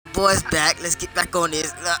boys back. Let's get back on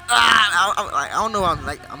this. I don't know. I'm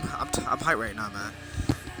hyped right now, man.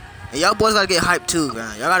 And y'all boys gotta get hyped too,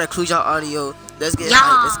 man. Y'all gotta include y'all audio. Let's get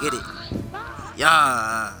hyped. Let's get it.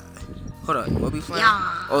 Yeah. Hold up. What we playing?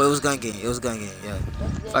 Yeah. Oh, it was gun game. It was gun game. Yeah.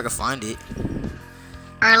 If I can find it.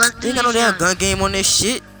 Alright, let's do Ain't got no this. damn gun game on this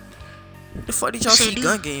shit. The fuck did y'all see Dude.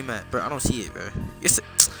 gun game at, bro? I don't see it, bro.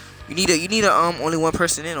 You need a only one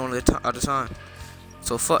person in on the at the time.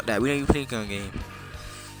 So fuck that. We don't even play gun game.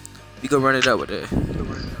 We gonna run it up with that.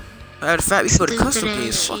 Matter of fact, we go to custom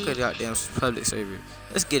games. Fuck a goddamn public server.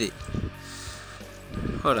 Let's get it.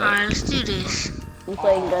 Hold up. Alright, let's do this. We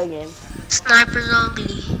playing gun game. Snipers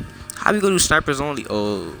only. How we gonna do snipers only?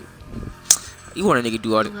 Oh, you want a nigga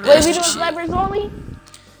do all the Wait, we extra doing shit. snipers only?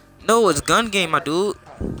 No, it's gun game, my dude.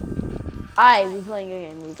 Alright, we playing gun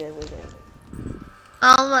game. We good.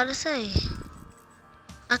 I was about to say.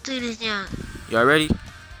 Let's do this now. Y'all ready?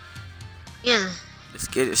 Yeah. Let's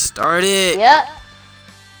get it started. Yeah.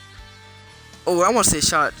 Oh, I want to say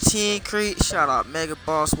shout out Teen Crate, shout out Mega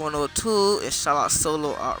Boss 102, and shout out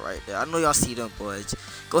Solo out right there. I know y'all see them boys.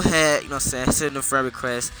 Go ahead, you know what I'm saying, send them friend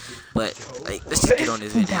requests. But like, let's just get on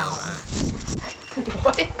this video, man.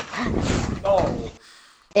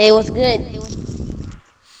 Hey, what's good?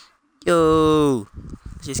 Yo,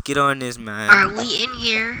 let's just get on this, man. Alright, we in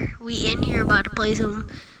here. We in here about to play some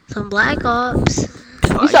Black Ops.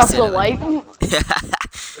 Oh, You sound so said it white.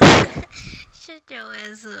 Shut your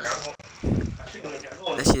ass up.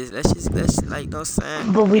 let's like, you know what I'm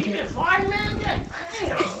saying. But we You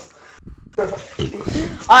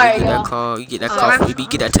Alright, get that y'all. call, you get that call, you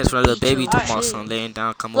get that text from that little baby tomorrow, son, laying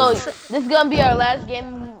down, come So, over. this is gonna be our last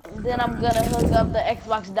game. Then I'm gonna hook up the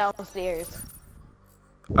Xbox downstairs.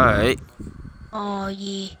 Alright. Oh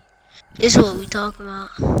yeah. This is what we talking about.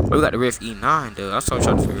 We got the Rift E9 though. That's what I'm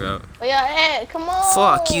trying to figure out. Oh yeah, hey, come on.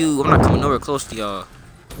 Fuck you. I'm not coming nowhere close to y'all.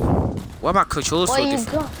 Why my controls Why feel you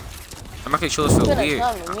different? come? My controls feel Could've weird.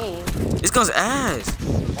 come to me. This gun's ass.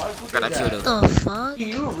 Got that kill though. The fuck?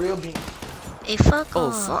 You a real beat. Hey, fuck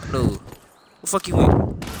Oh off. fuck no. What fuck you with?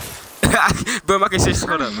 Bro, my controls How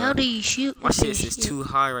hold the up, hell bro. do you shoot? My with shit this is shit? too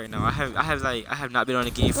high right now. I have not been on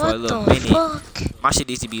the game for a What little the minute. fuck? My shit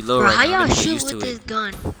needs to be low Bro, right how now. y'all Let me get shoot used to with this it.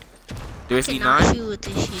 gun? The Rift Cannot E9? shoot with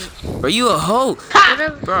this shit. Bro, you a hoe.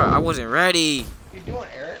 Whatever. Bro, I wasn't ready. You doing,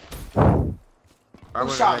 Eric? I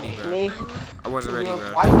wasn't shot ready, bro. Me. I wasn't ready,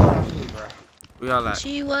 Why bro. you going after me, bro? We all like,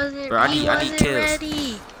 She wasn't. Bro, I he need wasn't kills.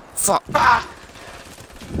 ready. fuck. Ah!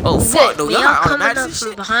 Oh fuck though, But y'all y'all got coming automatics up and from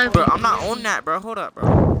shit. behind Bro, me. I'm not on that, bro. Hold up, bro.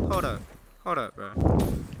 Hold up, bro.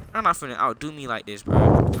 I'm not finna outdo me like this, bro.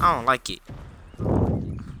 I don't like it.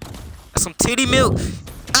 That's some titty milk.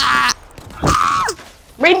 Ah!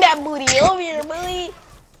 Bring that booty over here, booty.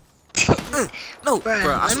 No, Bruh,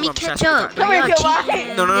 bro. I let swear me I'm catch trash up. with Bro, Come here, y'all kill my cheeky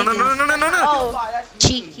hand. ass No, no, no, no, niggas. no, no, no, no. Oh,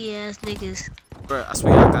 Cheeky ass niggas. Bro, I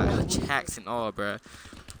swear I got hacks and all, bro.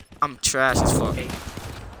 I'm trash as fuck.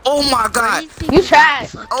 Oh my god. You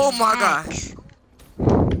trash. Oh my god. Hacks.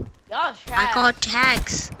 y'all trash. I call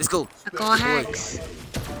tags. Let's go. I call hacks.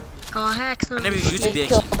 I call hacks. I never used to Get be a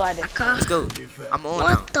killed key. by I this. call. Let's go. I'm on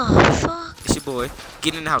now. What the fuck? It's your boy.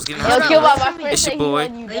 Get in the house. Get in the Yo, house. kill by my It's friend. your Say he boy.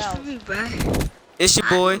 letting you Wait for down. me, bro. It's your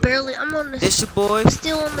boy. I'm on the. It's your boy.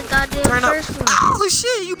 Still on the goddamn Turn up. first one. Oh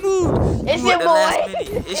shit, you moved. It's You your at the last boy.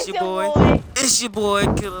 minute. It's your boy. boy. It's your boy.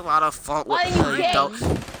 Kill him out of funk. What Why the hell you you gay? thought?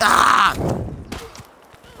 Ah!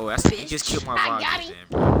 Oh, that's you just killed my I vibe, got just him. then,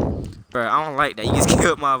 bro. Bro, I don't like that. You just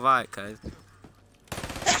killed my vibe, cuz.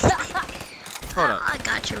 Hold up. I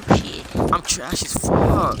got your shit. I'm trash as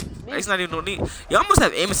fuck. Like, it's not even no need. Y'all must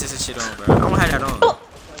have aim assist and shit on, bro. I don't have that on.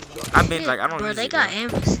 I've been like, I don't Bro, use they it, got bro.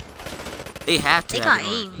 aims. They have to They have got it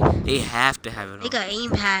on. aim. They have to have it on. They got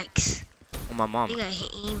aim hacks. On my mom. They got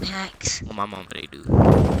aim hacks. On my mom, they do.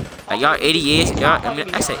 Like, y'all 88. Y'all, I mean,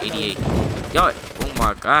 I said 88. Y'all, oh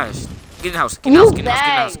my gosh. Get in the house. Get in the house. Get in the house. Get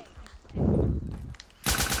in the house.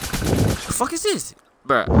 The fuck is this?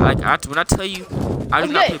 Bruh, like, when I tell you, I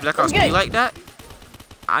do not play Black Ops 3 like that,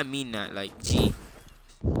 I mean that. Like, gee.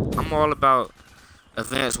 I'm all about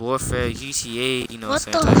Advanced Warfare, GTA, you know What what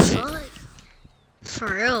the I'm saying, type shit. fuck?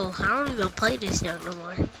 For real, I don't even play this young no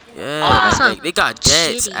more. Yeah, that's like, not they got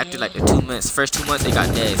deads shitty, after yeah. like the 2 months. First 2 months, they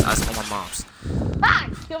got deads. I was on my mom's. Ah,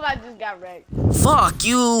 I just got wrecked. Fuck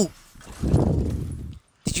you!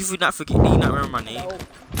 Did you not forget? Did you not remember my name?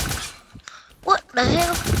 What the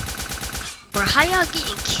hell? Bro, how y'all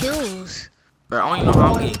getting kills? Bro, I don't even know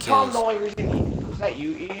how I'm getting Tom, kills. know what you're thinking. Is that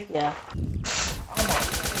you, Ian? Yeah.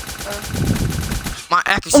 My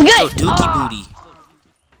accuracy is so Okay. dookie booty.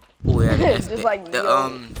 Oh yeah, Just like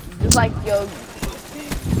yo. Just like yo.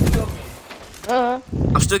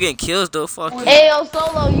 I'm still getting kills though. Fuck you. Hey, yo,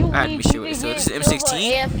 Solo, you Alright, let me weak. show You you. be So this getting is killed for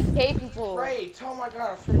M16. AFK people. Great. Oh my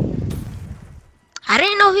god, I freaking. I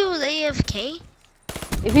didn't know he was AFK.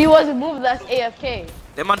 If he wasn't moving, that's AFK.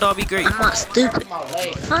 Then my dog be great. I'm not stupid. My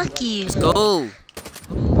leg. Fuck you. Let's go. How old?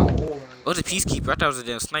 Oh, it's a peacekeeper. I thought it was a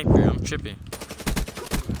damn sniper. I'm tripping.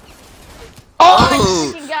 Oh,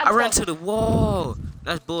 Oh, I freaking got I ran some. to the wall.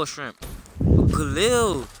 That's bull shrimp.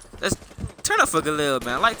 Galil. Let's turn up for Galil,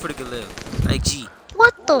 man. Like for the Galil. Like G.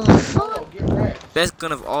 What the fuck? Oh, get wrecked. Best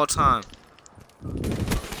gun of all time.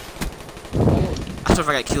 I swear if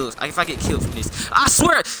I got kills. If I get killed from this. I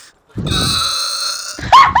swear.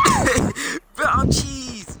 Bro, I'm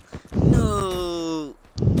cheese. No.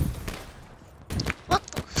 What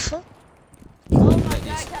the fuck? Oh my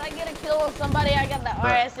god, can I get a kill on somebody? I got the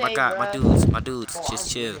RSA, My God, bro. my dudes,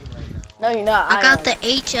 just chill. No, you're not. I got am. the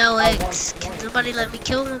HLX. Can somebody let me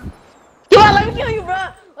kill him? Come on, let me kill you, bro.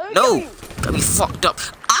 Let me kill No, you. got me fucked up.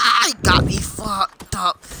 I got me fucked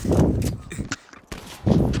up.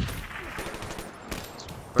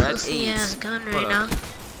 Bro, that's Pussy ass AIDS. gun Hold right up. now.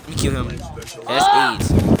 Let me kill him. That's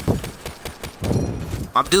AIDS.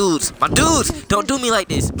 My dudes, don't do me like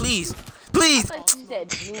this, please, please. I thought you said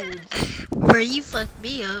dudes. Bro, you fucked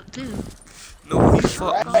me up too. No, you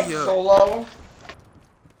fucked Wrecked, me up. Solo.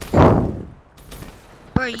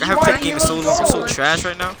 Bro, you I have to fucked game me so long. I'm so up. trash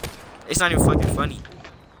right now. It's not even fucking funny.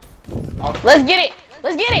 Let's get it.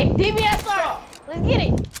 Let's get it. DBSR. Let's get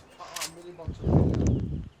it.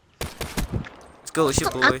 Let's go, it's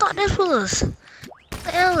your boy. I thought this was. What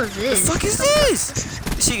the hell is The this? fuck is this?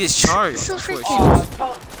 This shit gets charged. So before it freaking- shoots.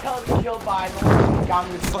 Tell him to kill by no got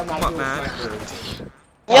me Fuck from him my up, man.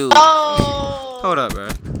 God Dude, damn. hold up, bro.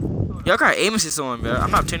 Y'all got aim assist on, bro.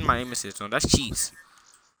 I'm not turning my aim assist on. That's cheats.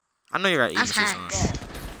 I know you got aim That's assist hacks. on.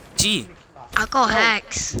 G, I call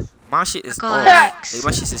hacks. my shit is Call off. hacks. Like,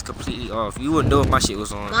 my shit is completely off. You wouldn't know if my shit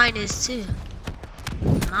was on. Mine is too.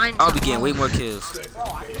 Mine's I'll be getting off. way more kills. Bro,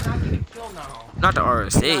 I cannot get a kill now. Not the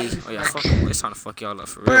RSA. Oh yeah, fuck. It's trying to fuck y'all up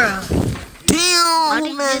for real. Bro, Damn,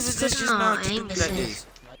 did man, you this put just on not keeping aim me like assist?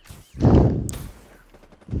 this.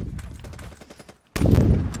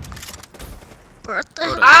 bro, what the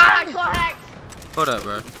Hold hell? up. Ah, I call hack. Hold up,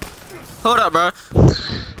 bro. Hold up, bro.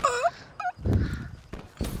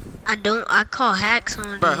 I call hacks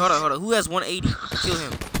on Bro, this. hold up. Who has 180? Kill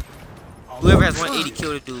him. Whoever has 180,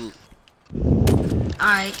 kill the dude.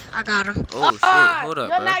 Alright, I got him. Oh shit, Ah, hold up,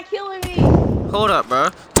 you're bro. not killing me. Hold up, bro.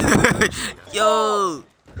 Yo.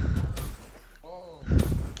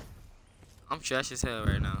 I'm trash as hell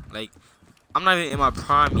right now. Like, I'm not even in my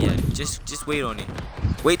prime yet. Just wait on it.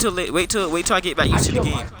 Wait till I get back used to the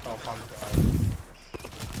game,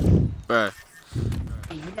 bruh.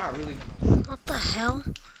 You're not really. What the hell?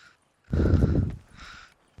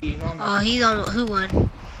 You know, I'm Oh, not. he's on who won?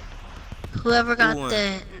 Whoever got won?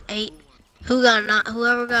 the 8. Whoever got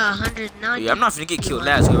 190. Yeah, I'm not finna get killed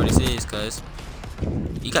last. Whoever this is, cuz.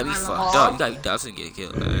 You got me fucked up. You got me. I was gonna get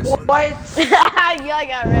killed last. What? Yeah, I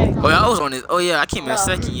got ready. Oh yeah, I was on this. Oh yeah, I came in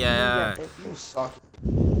second. Yeah. You suck.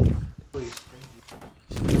 Please.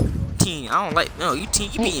 Team, I don't like. No, you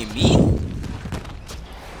beating me.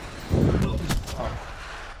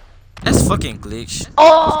 That's fucking glitch.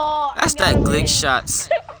 Oh, That's I that got glitch ready. shots.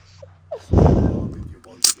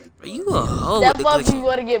 Are you a hoe That with the puppy glitch?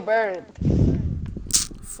 wanna get burned.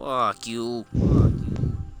 Fuck you.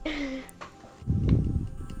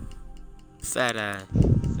 Fat ass.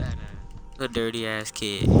 Little dirty ass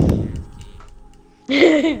kid.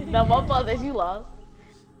 No, my fault that you lost.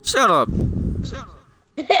 Shut up.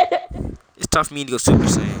 It's tough for me to go Super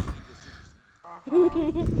Saiyan.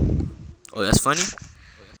 Oh, that's funny?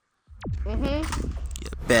 Yeah,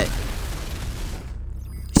 bet.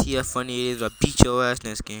 See how funny it is? I beat your ass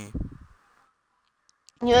next game.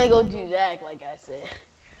 You ain't gonna do that, like I said.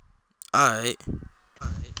 Alright.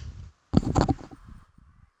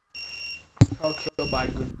 I'll kill by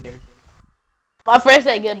a good game. My friend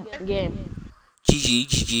said good game.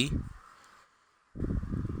 GG.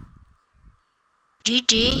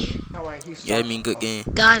 GG. No, wait, he sucks. Yeah, I mean good game.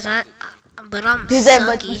 Guys, but I'm He said,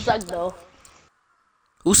 but you sucky. suck though.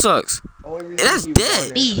 Who sucks? Only reason That's he dead.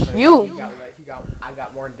 won Me. is because You. I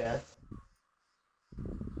got more deaths.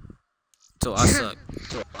 So I suck.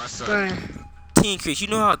 Bruh. Teen Chris, you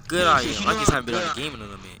know how good I am. I just haven't been on the game in a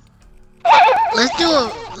little minute.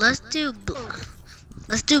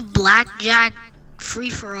 Let's do blackjack free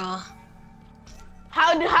for all.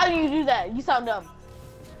 How do you do that? You sound dumb.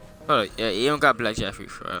 Hold up, yeah, you don't got blackjack free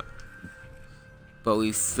for it. But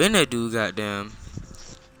we finna do goddamn.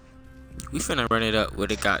 We finna run it up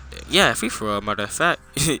with a goddamn. Yeah, free for all, matter of fact.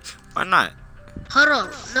 Why not? Hold on,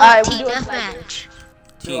 no Alright, we team doing deathmatch.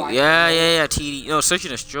 Yeah. TD. No, search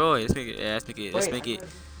and destroy. Let's make it. Yeah, let's make it.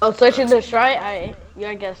 Oh, search and destroy. Alright, you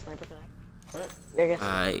gotta get a sniper for that.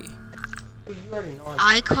 Alright.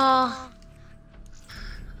 I call.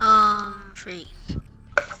 Free.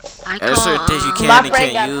 I There's call. certain things you can My and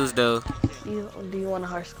friend can't got- use though. Do you want a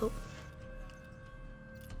hard scope?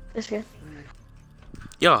 This good.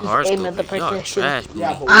 Y'all Just hard aim at the scope. Y'all person. trash, booty.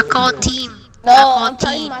 I call team. No, I call I'm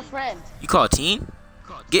telling team. my friend. You call teen?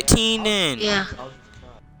 Get teen then. Yeah.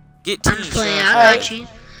 Get I'm teen. just playing. trash. I got you.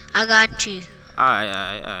 I got you.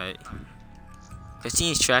 Alright. Cause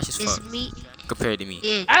teen's trash as It's fuck me. compared to me.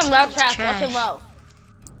 Yeah. I'm not it's trash. Watch your mouth.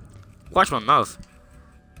 Watch my mouth.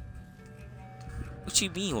 What you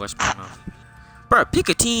mean, watch my mouth? Bruh, pick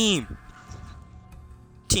a team.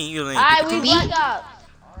 Team, you lame. Alright, Pick a we team. Black Ops.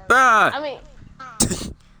 Bruh. I mean,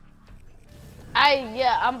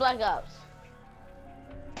 I'm Black Ops.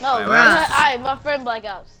 No, Alright, bruh. my friend Black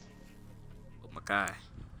Ops. Oh my god.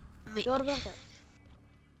 Go to Black Ops.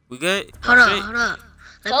 We good? Hold Straight? up.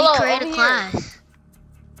 Let Solo, me create over a here. class.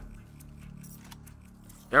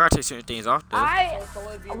 Y'all gotta take certain things off though. I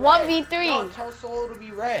No, 1v3. tell Solo to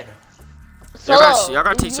be red. Solo, y'all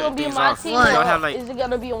gotta is take you certain gonna be things on my off. team What? or Y'all have like, is it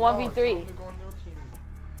gonna be a 1v3?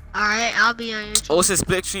 Alright, I'll be on your team. oh, it says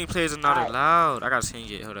split screen players are not Alright. allowed. I gotta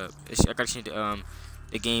change it. Hold up. I gotta change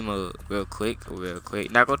the game mode real quick.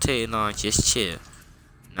 Not gonna take long. Just chill.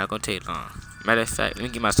 Not gonna take long. Matter of fact, let me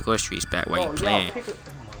get my score streaks back while you playing.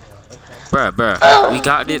 Bruh. We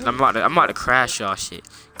got this. I'm about to crash y'all shit.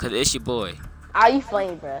 Cause it's your boy. Ah, you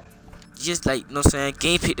playing, bruh. Just like, you know what I'm saying?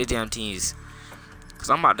 Game pick the damn teams. Cause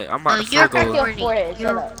I'm about to You're go. your forehead, shut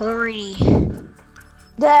You're up. horny.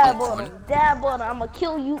 Dab on him. I'ma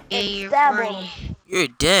kill you Yeah, and you're stab on horny. him. You're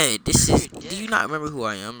dead. Do you not remember who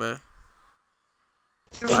I am, bruh?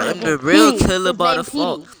 You're I am horny. the real Petey. killer His by name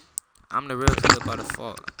default. Petey. I'm the real killer by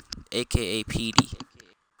default. AKA PD. You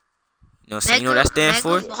know what I'm saying? You know what that stands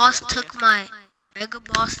for? Mega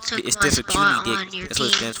Boss took It my stands for puny spot on dick. your That's what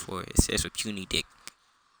it team. stands for. It stands for puny dick.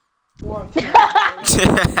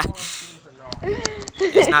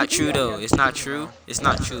 It's not true though. It's not true.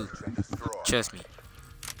 Trust me.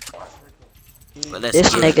 But let's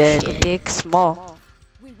This get it. nigga dick small.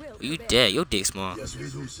 You dead. Your dick small.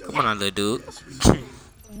 Come on, little dude.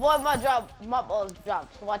 Boy, my balls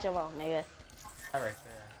dropped. Watch your mouth, nigga.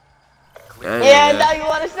 Yeah. Now you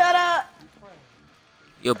wanna shut up?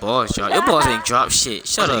 Your balls drop. Your balls ain't drop shit.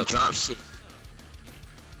 Shut up.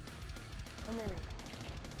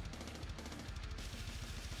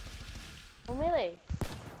 Oh, melee.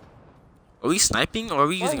 Are we sniping or are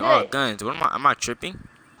we using Okay. all guns? What am I tripping?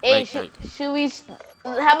 Hey, Like, should we?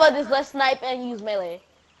 How about this? Let's snipe and use melee.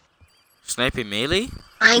 sniping melee?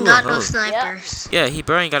 I ain't Ooh, got a no hoe. snipers. Yeah,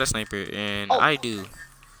 bro ain't got a sniper, and Oh. I do.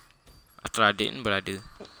 I thought I didn't, but I do.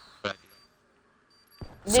 Then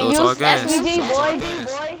So it's all use guns. SVG,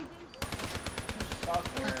 boy.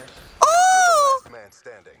 Oh! Last man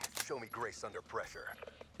standing. Show me grace under pressure.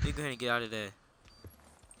 You go ahead and get out of there.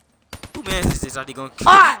 Who mans is this? Are they gonna?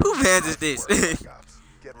 Ah! Who mans is this?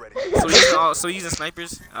 Get ready. so using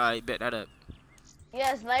snipers? I bet that up.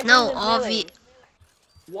 Yeah, sniper. No,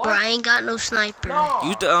 bro, I ain't got no sniper.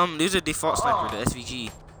 Use the default sniper, the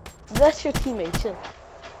SVG. That's your teammate. Chill.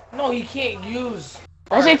 No, you can't use.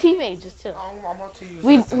 That's your teammate. Just chill. I'm about to use.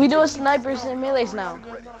 We doing snipers and melees now.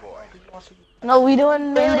 Ready, boy. No, we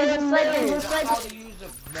doing melees and snipers. How to use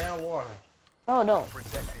the man water. Oh no.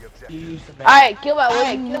 Protect the objective. You use the man. All right, kill out.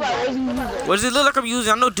 What you use it? What does it look like I'm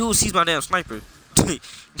using? I know dude sees my damn sniper.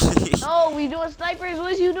 No, we doing snipers.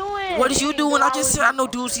 What you doing? What is you doing? I just said I know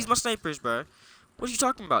dude sees my snipers, bro. What are you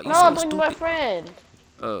talking about? You No, so I'm talking to my stupid. friend.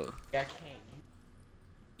 Oh, I can't.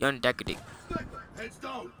 young decadic.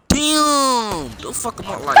 Damn! Don't fuck him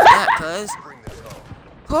up like that, cuz. Bring this home.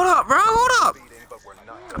 Hold up, bro. Hold up. Beating, but we're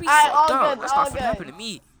not. Don't be Alright, all fucked up. good, That's all not finna good. happen to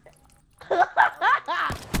me.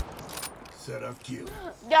 Set up Q.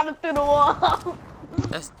 Got it through the wall.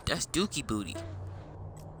 That's dookie booty.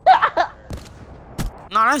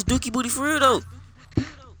 Nah, that's dookie booty for real though.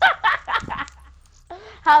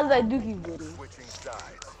 How's that dookie booty? Switching sides.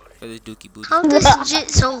 Cause it's dookie booty. How this jit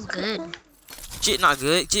so good? Jit not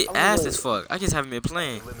good. Jit ass as fuck. I just haven't been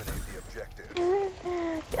playing. Eliminate the objective.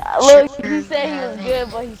 Look, he said he was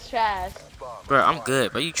good, but he's trash. Bro, I'm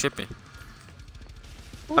good. But you tripping?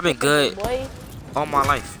 I've been good Boy. all my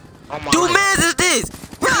life. Dude, man, is this?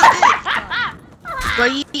 Bro,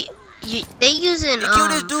 they using Kill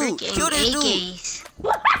this dude. freaking Kill this dude. AKs.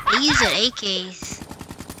 They using AKs.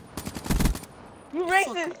 You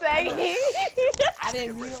racist, Saggy. I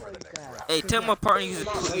didn't realize that. Hey, tell my partner use the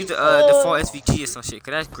default SVG or some shit,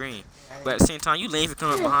 cause that's green. But at the same time, you lame for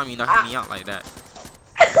coming up behind me and knocking me out like that.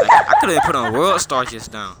 Like, I could have put on World Star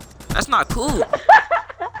just now. That's not cool.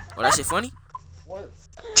 Oh, that shit funny? What?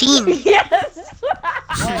 Team. Yes.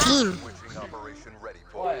 Team. Switching operation ready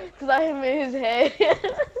point. What? Cause I hit him in his head.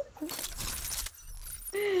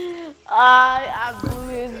 I blew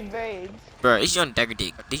his brains. Bro, it's Young Dagger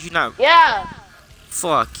Dick. Did you not? Yeah.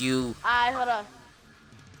 Fuck you. Alright, hold on.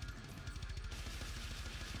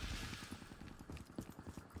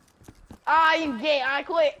 Ah, you gay. I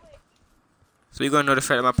quit. So you gonna know the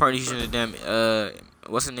fact that my partner's using the damn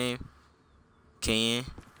what's the name? KN.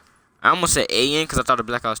 I almost said AN because I thought of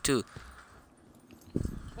Black Ops 2.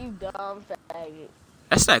 You dumb faggot.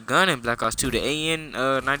 That's that gun in Black Ops 2, the AN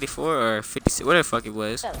 94 or 56, whatever the fuck it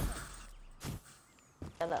was. Shut up.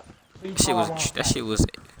 Shut up. That shit was.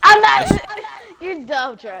 I'm not. You're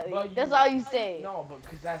dumb, Charlie. Well, you- That's all you say. No, but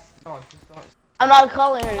because that's no, just don't. I'm not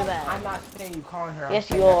calling her that. I'm not saying you calling her. I'm Yes,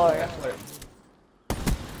 saying you are. That's what.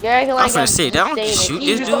 You're acting like finna say, that don't saying it. shoot You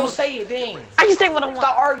this just dude. don't say it, dang. I can say what I want.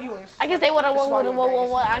 Stop arguing. I can say what I That's why want. you're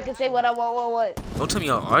What. banging I can say what I want. Don't tell me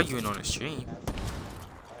y'all arguing on the stream.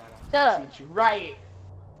 Shut up. Teach you. Right.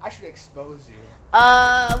 I should expose you.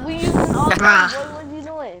 We using all guns. What you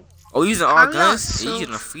doing? Oh, using all I'm guns? not, You so-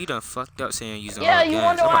 using a free done fucked up saying using Yeah, all you guns.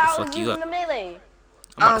 wonder I'm why about I to was fuck you using up. the melee.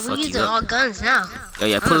 I'm about Oh, to we fuck using you all up. guns now. Oh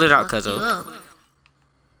yeah, pull it out, cuzzo.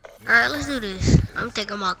 Alright, let's do this. I'm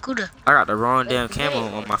taking my Kuda. I got the wrong damn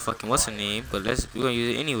camo on my fucking what's her name, but we're gonna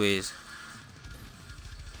use it anyways.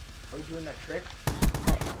 Are you doing that trick?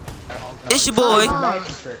 It's your boy.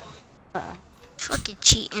 Nice trick. Fucking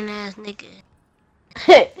cheating ass nigga.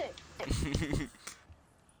 Hey,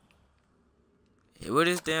 where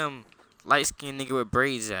this damn light skinned nigga with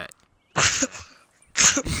braids at?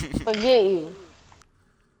 Forget you.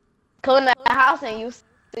 Come in that house and you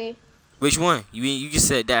see. Which one? You just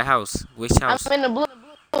said that house. Which house? I'm in the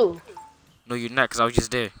blue. No, you're not, cause I was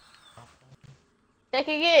just there. Check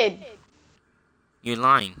again. You're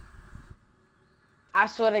lying. I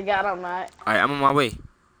swear to God, I'm not. All right, I'm on my way.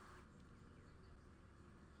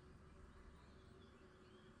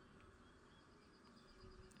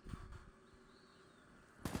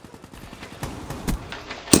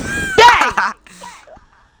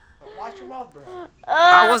 Watch your mouth, bro.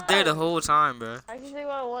 I was there the whole time, bro. I can say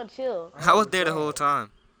what I want. Chill. I was there the whole time.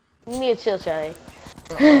 You need to chill, Charlie.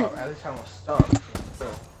 At least I'm stuck.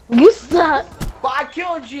 You suck. But I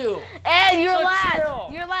killed you. And you're So last. chill.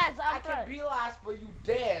 You're last. I I'm can front. be last, but you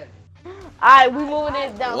dead. Alright, we moving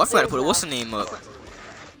it down. Oh, I forgot to put what's the name up.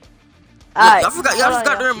 Alright. Y'all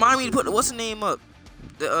forgot to remind me to put the what's the name up.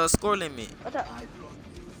 The score limit.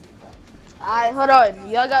 Alright, hold on.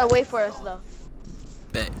 Y'all gotta wait for us though.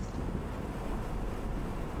 Bet.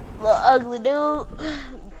 Little ugly dude.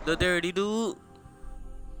 The dirty dude.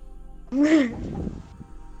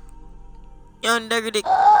 Young Dagger Dick.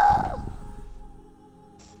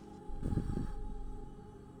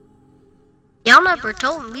 Y'all never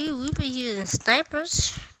told me we been using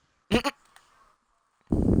snipers.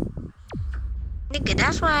 Nigga,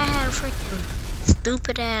 that's why I had a freaking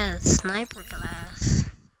stupid ass sniper class.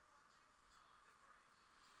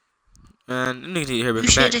 Man, nigga need to hear me You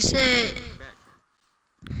back. should have said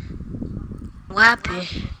weapon.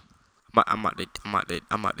 I'm about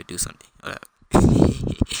to do something. Hold up.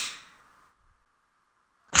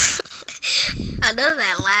 I know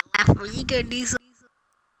that laugh, but you gonna do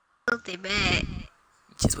something bad.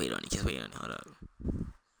 Just wait on it. Hold up.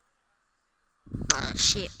 Oh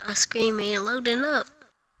shit, my screen ain't loading up.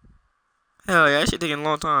 Hell yeah, that shit taking a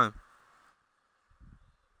long time.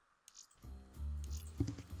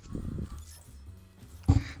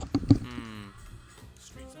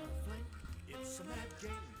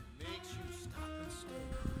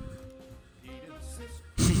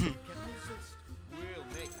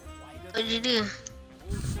 What'd you do?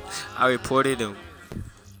 I reported him.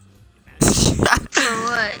 For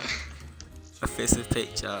what? Offensive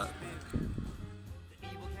paint job.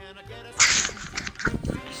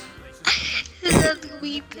 This is gonna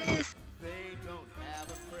be pissed.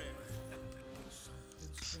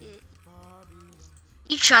 Shit.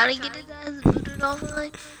 You trying to get his ass booted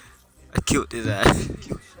offline? I killed his ass.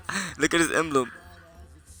 Look at his emblem.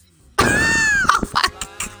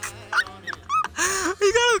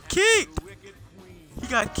 He got him kicked. He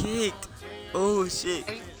got kicked. Oh shit.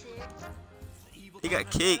 He got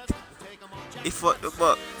kicked. They fucked him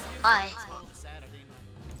up. Why?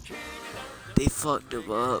 They fucked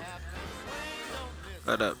him up.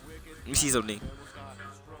 Hold up. Let me see something.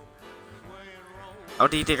 How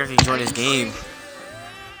do you think I can join this game?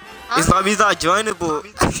 It's not joinable.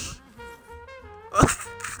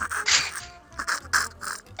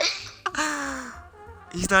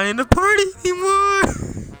 He's not in the party anymore.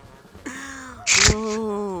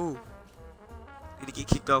 Whoa. Did he get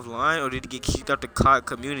kicked offline or did he get kicked out the COD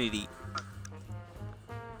community?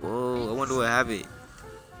 Whoa, I wonder what happened.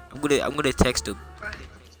 I'm gonna text him.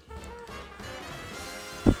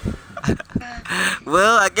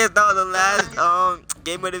 Well, I guess that was the last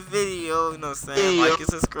game of the video, you know what I'm saying? Like and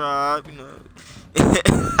subscribe, you know.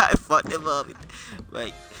 I fucked them up.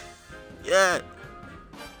 Like, yeah.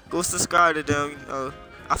 Go subscribe to them, you know.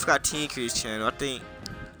 I forgot Teen Crews channel. I think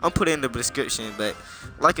I'm putting in the description, but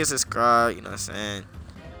like and subscribe, you know what I'm saying?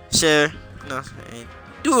 Share, you know what I'm saying?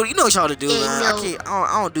 Dude, you know what y'all to do, man.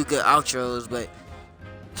 I don't do good outros, but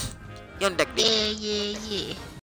young deck. Yeah.